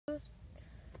This is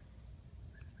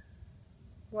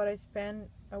what I spend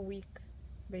a week,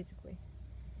 basically.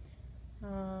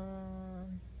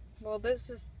 Well, this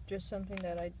is just something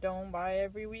that I don't buy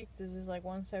every week. This is like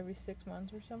once every 6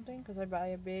 months or something, because I buy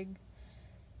a big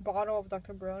bottle of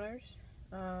Dr. Bronner's.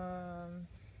 And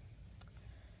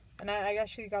I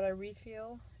actually got a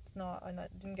refill. I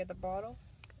didn't get the bottle.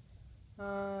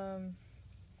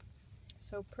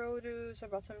 So produce, I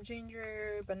bought some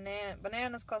ginger,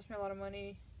 bananas cost me a lot of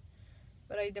money,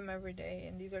 but I eat them every day,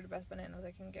 and these are the best bananas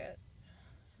I can get.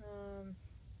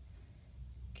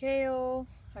 Kale,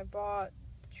 I bought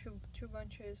two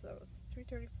bunches. That was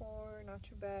 $3.34, not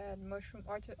too bad. Oyster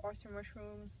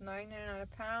mushrooms, $9.99 a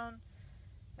pound.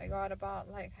 I got about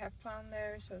like half pound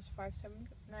there, so it's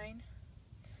 $5.79.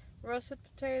 Roasted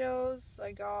potatoes,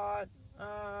 I got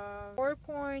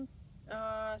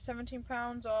 4.17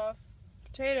 pounds of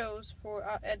potatoes for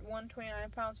at $1.29 a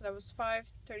pound, so that was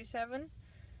 $5.37.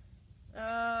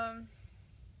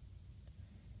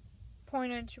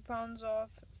 0.92 pounds of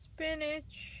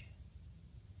spinach.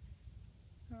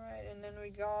 Alright, and then we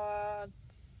got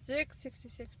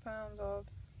 66 pounds of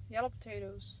yellow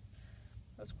potatoes.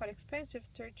 It was quite expensive,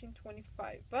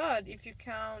 $13.25. But if you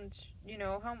count,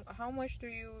 how much do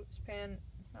you spend,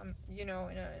 in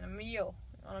a meal,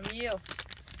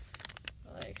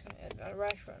 like at a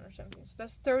restaurant or something. So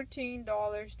that's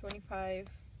 $13.25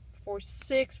 for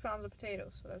 6 pounds of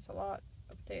potatoes. So that's a lot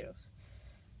of potatoes.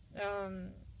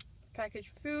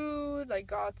 Packaged food, I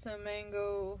got some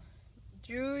mango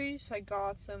juice, I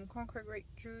got some Concord grape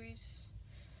juice,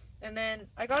 and then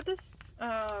I got this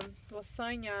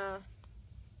lasagna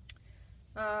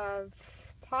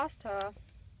pasta,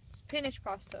 spinach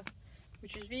pasta,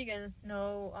 which is vegan,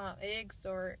 no eggs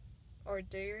or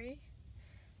dairy,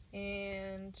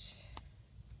 and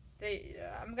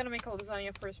I'm gonna make a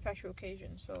lasagna for a special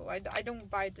occasion, so I don't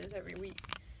buy this every week.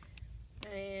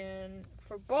 And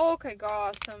for bulk, I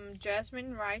got some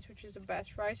jasmine rice, which is the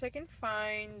best rice I can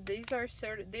find. These are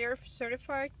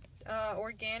certified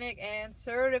organic and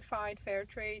certified fair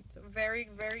trade. Very,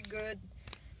 very good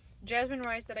jasmine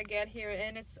rice that I get here,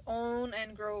 and it's owned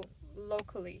and grown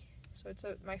locally. So it's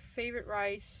my favorite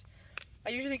rice.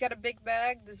 I usually get a big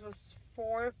bag. This was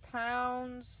 4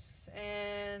 pounds,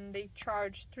 and they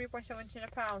charged $3.17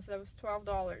 a pound, so that was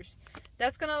 $12.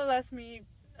 That's gonna last me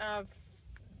a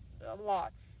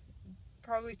lot,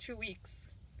 probably 2 weeks,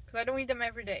 because I don't eat them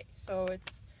every day. So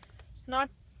it's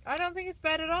not. I don't think it's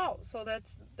bad at all. So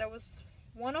that was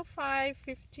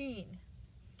 $105.15.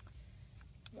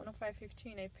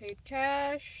 $105.15. I paid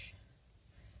cash,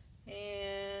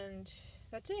 and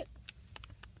that's it.